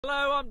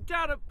Hello, I'm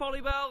down at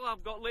Polybell.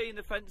 I've got Lee in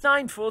the FENDT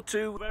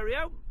 942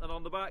 Vario, and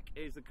on the back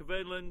is the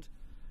Kverneland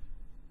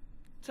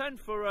 10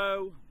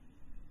 furrow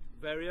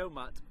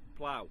Variomat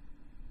plough.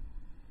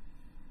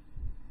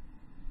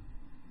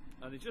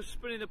 And he's just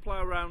spinning the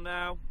plough around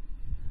now.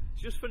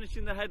 He's just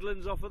finishing the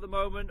headlands off at the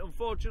moment.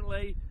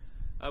 Unfortunately,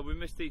 we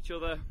missed each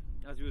other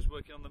as he was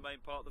working on the main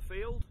part of the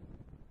field.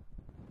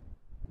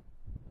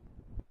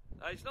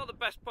 It's not the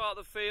best part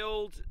of the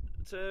field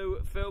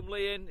to film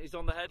Lee in. He's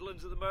on the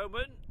headlands at the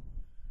moment.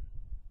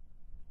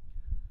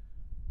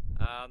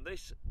 And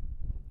this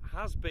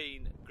has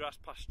been grass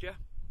pasture,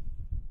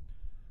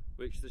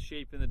 which the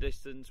sheep in the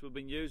distance have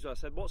been used. I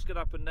said, what's going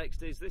to happen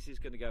next is this is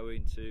going to go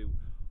into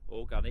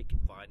organic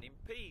vining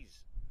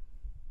peas.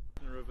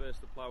 I'm going to reverse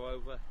the plough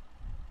over,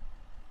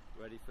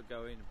 ready for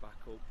going back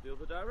up the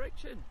other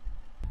direction.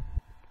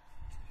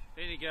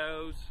 In he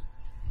goes.